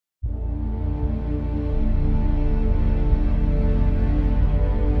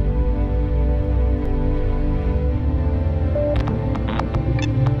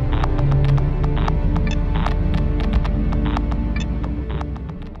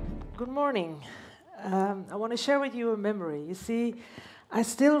Good morning. I want to share with you a memory. You see, I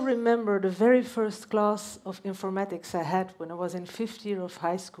still remember the very first class of informatics I had when I was in 5th year of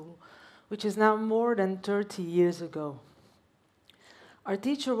high school, which is now more than 30 years ago. Our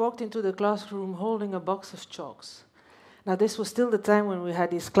teacher walked into the classroom holding a box of chalks. Now, this was still the time when we had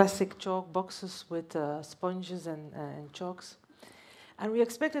these classic chalk boxes with sponges and chalks. And we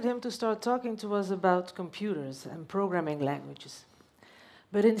expected him to start talking to us about computers and programming languages.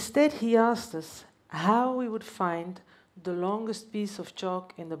 But instead, he asked us how we would find the longest piece of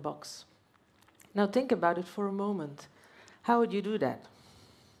chalk in the box. Now, think about it for a moment. How would you do that?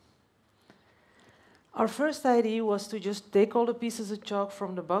 Our first idea was to just take all the pieces of chalk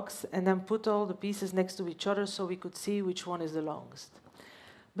from the box and then put all the pieces next to each other so we could see which one is the longest.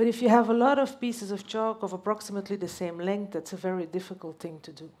 But if you have a lot of pieces of chalk of approximately the same length, that's a very difficult thing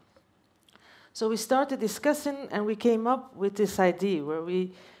to do. So we started discussing and we came up with this idea where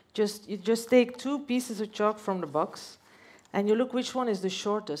you just take 2 pieces of chalk from the box and you look which one is the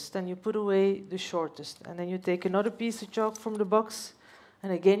shortest and you put away the shortest. And then you take another piece of chalk from the box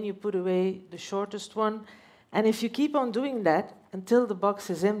and again you put away the shortest one. And if you keep on doing that until the box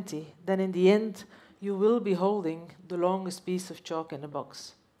is empty, then in the end you will be holding the longest piece of chalk in the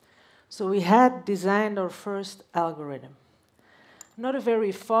box. So we had designed our first algorithm. Not a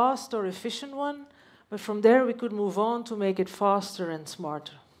very fast or efficient one, but from there we could move on to make it faster and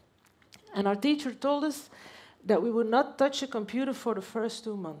smarter. And our teacher told us that we would not touch a computer for the first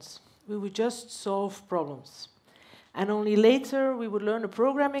 2 months. We would just solve problems. And only later we would learn a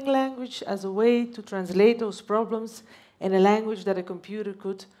programming language as a way to translate those problems in a language that a computer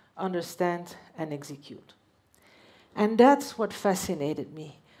could understand and execute. And that's what fascinated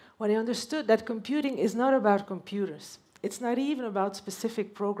me, when I understood that computing is not about computers. It's not even about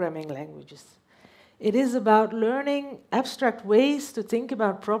specific programming languages. It is about learning abstract ways to think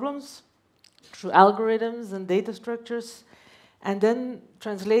about problems through algorithms and data structures, and then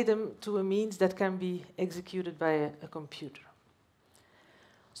translate them to a means that can be executed by a computer.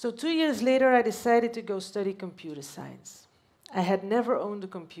 So 2 years later, I decided to go study computer science. I had never owned a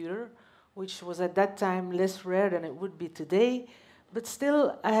computer, which was at that time less rare than it would be today, but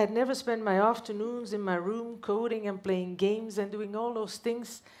still, I had never spent my afternoons in my room coding and playing games and doing all those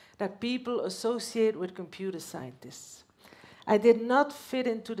things that people associate with computer scientists. I did not fit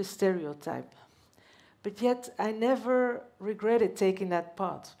into the stereotype, but yet I never regretted taking that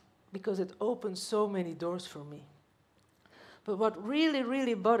path because it opened so many doors for me. But what really,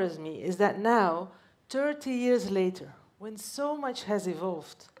 really bothers me is that now, 30 years later, when so much has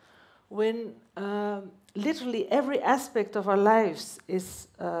evolved, when literally every aspect of our lives is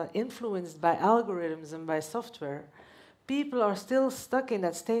influenced by algorithms and by software, people are still stuck in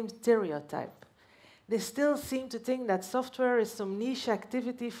that same stereotype. They still seem to think that software is some niche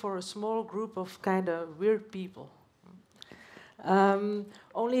activity for a small group of kind of weird people.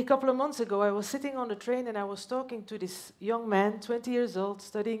 Only a couple of months ago, I was sitting on the train and I was talking to this young man, 20 years old,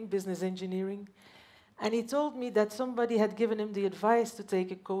 studying business engineering. And he told me that somebody had given him the advice to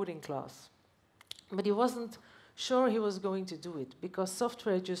take a coding class. But he wasn't sure he was going to do it because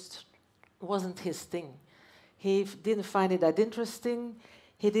software just wasn't his thing. He didn't find it that interesting.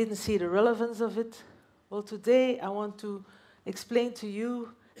 He didn't see the relevance of it. Well, today I want to explain to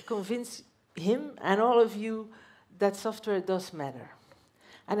you, convince him and all of you that software does matter.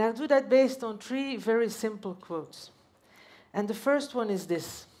 And I'll do that based on 3 very simple quotes. And the first one is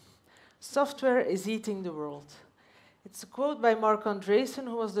this: software is eating the world. It's a quote by Mark Andreessen,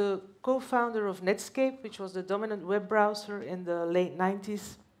 who was the co-founder of Netscape, which was the dominant web browser in the late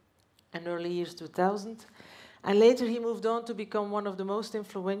 90s and early years 2000. And later he moved on to become one of the most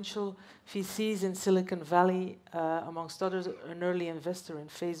influential VCs in Silicon Valley, amongst others, an early investor in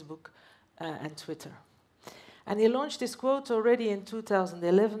Facebook and Twitter. And he launched this quote already in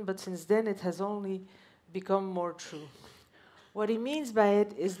 2011, but since then it has only become more true. What he means by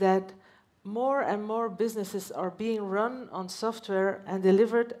it is that more and more businesses are being run on software and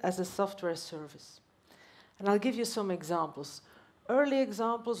delivered as a software service. And I'll give you some examples. Early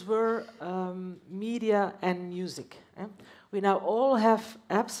examples were media and music. We now all have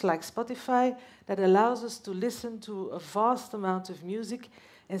apps like Spotify that allows us to listen to a vast amount of music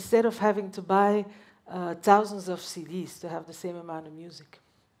instead of having to buy thousands of CDs to have the same amount of music.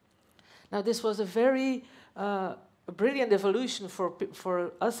 Now, this was a very a brilliant evolution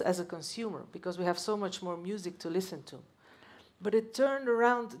for us as a consumer because we have so much more music to listen to. But it turned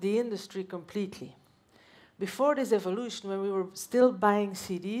around the industry completely. Before this evolution, when we were still buying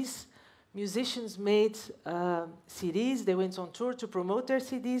CDs, musicians made CDs. They went on tour to promote their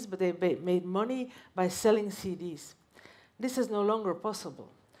CDs, but they made money by selling CDs. This is no longer possible.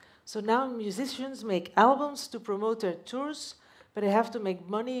 So now musicians make albums to promote their tours, but they have to make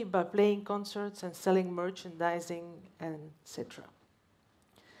money by playing concerts and selling merchandising, and etc.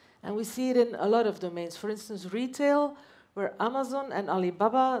 And we see it in a lot of domains. For instance, retail, where Amazon and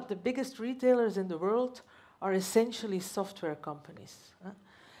Alibaba, the biggest retailers in the world, are essentially software companies.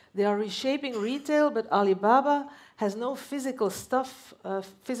 They are reshaping retail, but Alibaba has no physical stock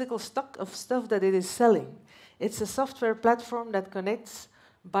of stuff that it is selling. It's a software platform that connects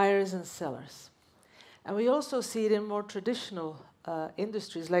buyers and sellers. And we also see it in more traditional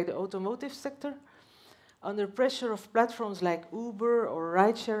industries, like the automotive sector. Under pressure of platforms like Uber or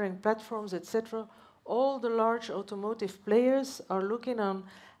ride-sharing platforms, etc., all the large automotive players are looking on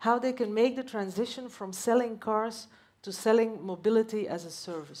how they can make the transition from selling cars to selling mobility as a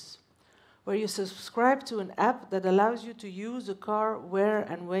service, where you subscribe to an app that allows you to use a car where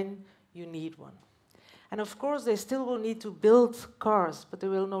and when you need one. And of course, they still will need to build cars, but they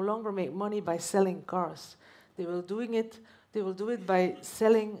will no longer make money by selling cars. They will do it by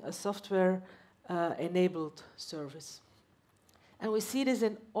selling a software-enabled service. And we see this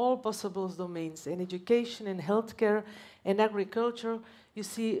in all possible domains, in education, in healthcare, in agriculture.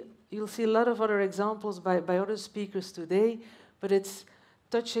 You'll see a lot of other examples by other speakers today, but it's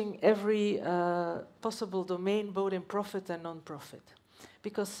touching every possible domain, both in profit and non-profit.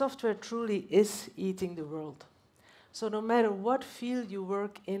 Because software truly is eating the world. So no matter what field you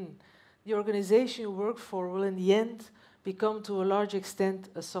work in, the organization you work for will in the end become to a large extent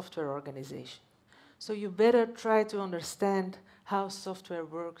a software organization. So you better try to understand how software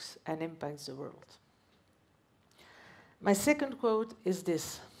works and impacts the world. My second quote is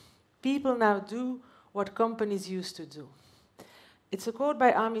this: people now do what companies used to do. It's a quote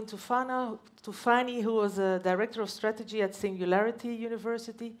by Amin Tufani, who was a director of strategy at Singularity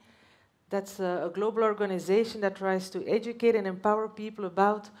University. That's a global organization that tries to educate and empower people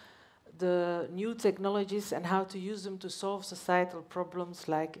about the new technologies and how to use them to solve societal problems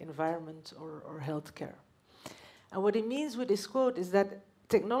like environment or healthcare. And what he means with this quote is that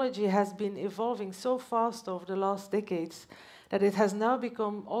technology has been evolving so fast over the last decades that it has now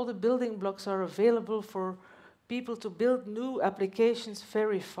become, all the building blocks are available for people to build new applications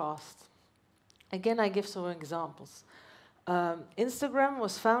very fast. Again, I give some examples. Instagram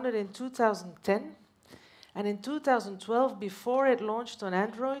was founded in 2010, and in 2012, before it launched on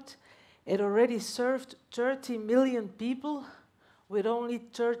Android, it already served 30 million people with only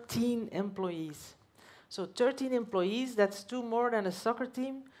 13 employees. So 13 employees, that's two more than a soccer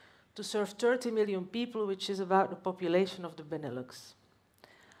team, to serve 30 million people, which is about the population of the Benelux.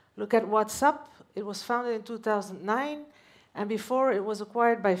 Look at WhatsApp. It was founded in 2009, and before it was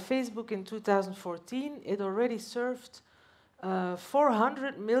acquired by Facebook in 2014, it already served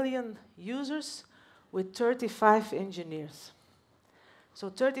 400 million users with 35 engineers. So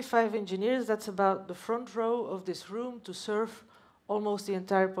 35 engineers, that's about the front row of this room to serve almost the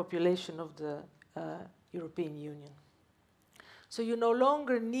entire population of the European Union. So you no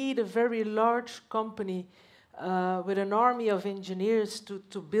longer need a very large company with an army of engineers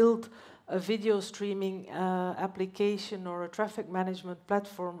to build a video streaming application or a traffic management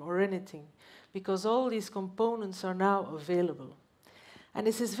platform or anything, because all these components are now available. And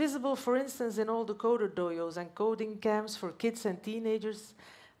this is visible, for instance, in all the coder dojos and coding camps for kids and teenagers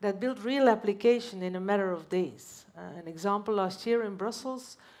that build real application in a matter of days. An example last year in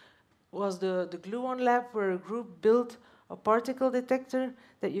Brussels was the Gluon lab, where a group built a particle detector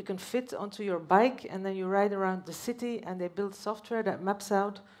that you can fit onto your bike, and then you ride around the city, and they build software that maps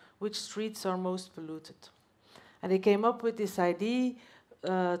out which streets are most polluted. And they came up with this idea,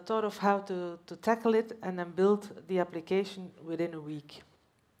 thought of how to tackle it, and then built the application within a week.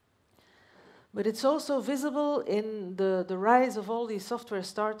 But it's also visible in the rise of all these software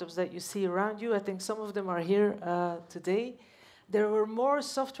startups that you see around you. I think some of them are here today. There were more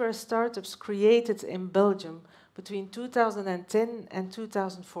software startups created in Belgium between 2010 and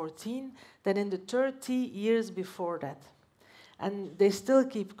 2014 than in the 30 years before that. And they still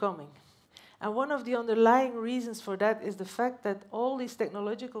keep coming. And one of the underlying reasons for that is the fact that all these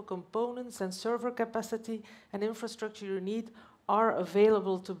technological components and server capacity and infrastructure you need are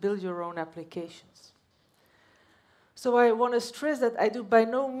available to build your own applications. So I want to stress that I do by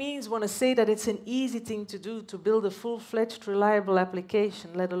no means want to say that it's an easy thing to do to build a full-fledged, reliable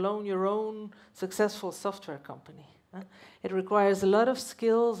application, let alone your own successful software company. It requires a lot of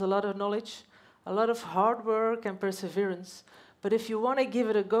skills, a lot of knowledge, a lot of hard work and perseverance. But if you want to give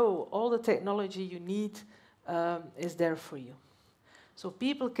it a go, all the technology you need is there for you. So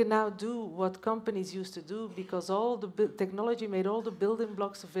people can now do what companies used to do because all the technology made all the building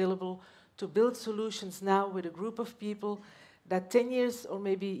blocks available to build solutions now with a group of people that 10 years or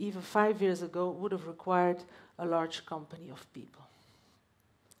maybe even 5 years ago would have required a large company of people.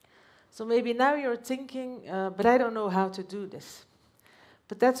 So maybe now you're thinking, but I don't know how to do this.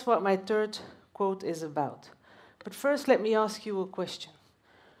 But that's what my third quote is about. But first, let me ask you a question.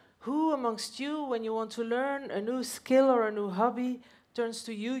 Who amongst you, when you want to learn a new skill or a new hobby, turns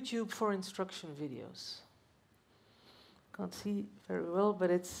to YouTube for instruction videos? Can't see very well, but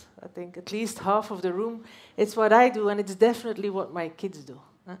it's, I think, at least half of the room. It's what I do, and it's definitely what my kids do.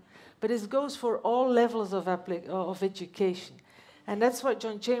 But it goes for all levels of education. And that's what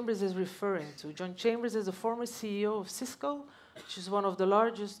John Chambers is referring to. John Chambers is the former CEO of Cisco, which is one of the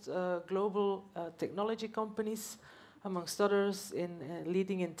largest global technology companies, amongst others,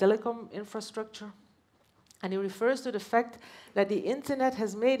 leading in telecom infrastructure. And he refers to the fact that the internet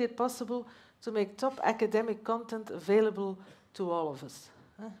has made it possible to make top academic content available to all of us.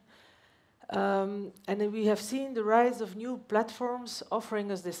 And then we have seen the rise of new platforms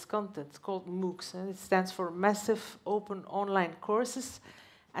offering us this content called MOOCs. And it stands for Massive Open Online Courses.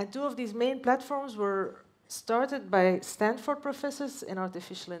 And two of these main platforms were started by Stanford professors in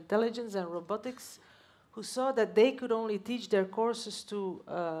artificial intelligence and robotics, who saw that they could only teach their courses to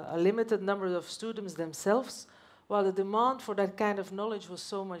a limited number of students themselves, while the demand for that kind of knowledge was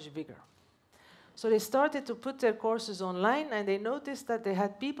so much bigger. So they started to put their courses online, and they noticed that they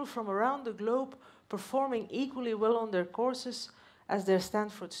had people from around the globe performing equally well on their courses as their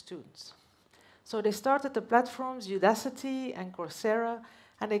Stanford students. So they started the platforms Udacity and Coursera,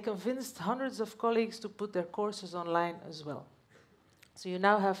 and they convinced hundreds of colleagues to put their courses online as well. So you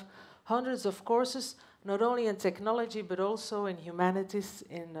now have hundreds of courses, not only in technology, but also in humanities,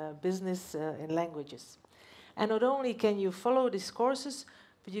 in business, in languages. And not only can you follow these courses,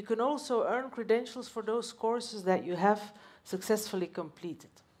 but you can also earn credentials for those courses that you have successfully completed.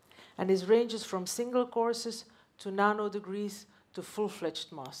 And this ranges from single courses to nano degrees to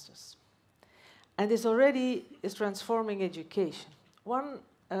full-fledged masters. And this already is transforming education. One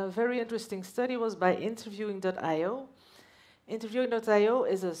very interesting study was by interviewing.io. Interviewing.io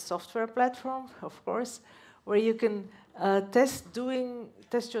is a software platform, of course, where you can test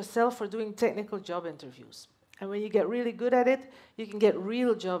yourself for doing technical job interviews. And when you get really good at it, you can get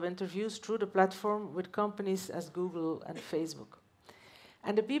real job interviews through the platform with companies as Google and Facebook.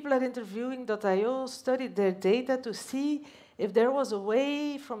 And the people at interviewing.io studied their data to see if there was a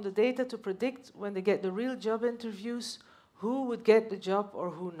way from the data to predict when they get the real job interviews who would get the job or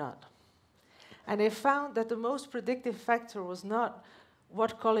who not. And they found that the most predictive factor was not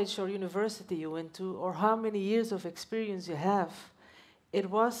what college or university you went to or how many years of experience you have. It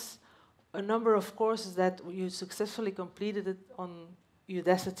was a number of courses that you successfully completed on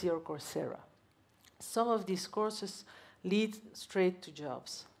Udacity or Coursera. Some of these courses lead straight to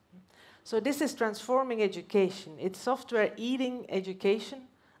jobs. So this is transforming education. It's software eating education.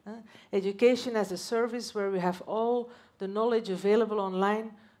 Education as a service where we have all the knowledge available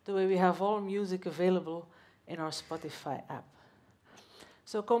online, the way we have all music available in our Spotify app.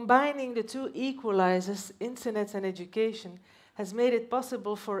 So combining the two equalizers, internet and education, has made it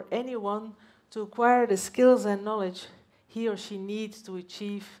possible for anyone to acquire the skills and knowledge he or she needs to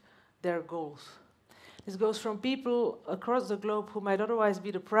achieve their goals. This goes from people across the globe who might otherwise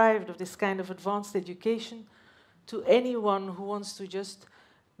be deprived of this kind of advanced education to anyone who wants to just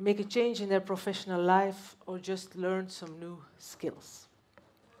make a change in their professional life or just learn some new skills.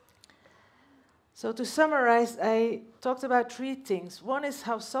 So to summarize, I talked about three things. One is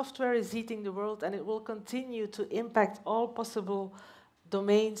how software is eating the world, and it will continue to impact all possible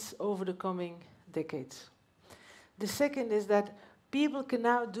domains over the coming decades. The second is that people can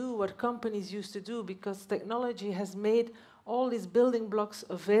now do what companies used to do because technology has made all these building blocks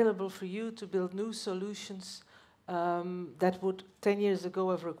available for you to build new solutions that would 10 years ago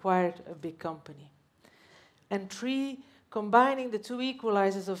have required a big company. And three, combining the two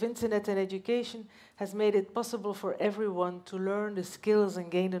equalizers of internet and education has made it possible for everyone to learn the skills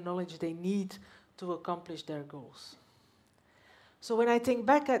and gain the knowledge they need to accomplish their goals. So when I think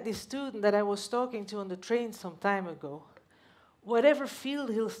back at this student that I was talking to on the train some time ago, whatever field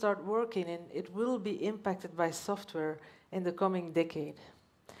he'll start working in, it will be impacted by software in the coming decade.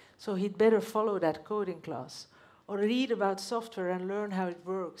 So he'd better follow that coding class or read about software and learn how it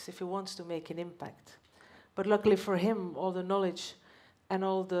works if he wants to make an impact. But luckily for him, all the knowledge and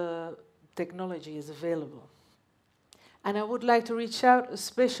all the technology is available. And I would like to reach out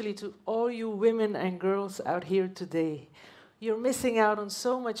especially to all you women and girls out here today. You're missing out on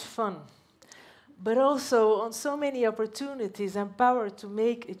so much fun, but also on so many opportunities and power to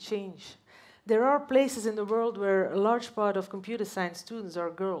make a change. There are places in the world where a large part of computer science students are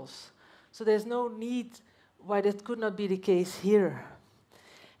girls. So there's no need why that could not be the case here.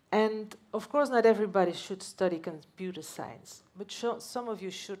 And of course, not everybody should study computer science, but some of you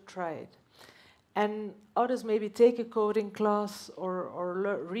should try it. And others maybe take a coding class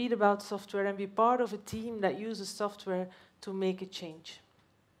or read about software and be part of a team that uses software to make a change.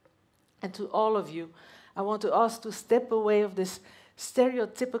 And to all of you, I want to ask to step away of this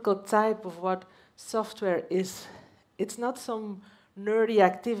stereotypical type of what software is. It's not some nerdy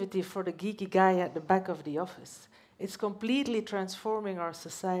activity for the geeky guy at the back of the office. It's completely transforming our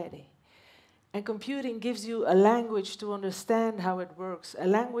society. And computing gives you a language to understand how it works, a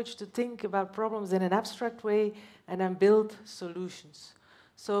language to think about problems in an abstract way and then build solutions.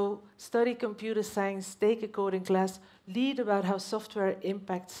 So study computer science, take a coding class, read about how software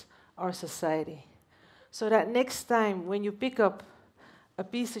impacts our society. So that next time when you pick up a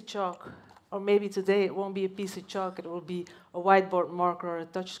piece of chalk, or maybe today it won't be a piece of chalk, it will be a whiteboard marker or a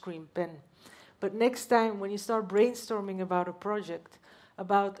touchscreen pen. But next time when you start brainstorming about a project,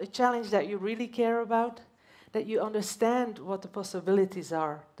 about a challenge that you really care about, that you understand what the possibilities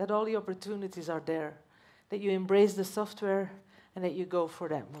are, that all the opportunities are there, that you embrace the software and that you go for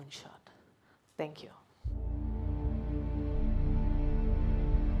that moonshot. Thank you.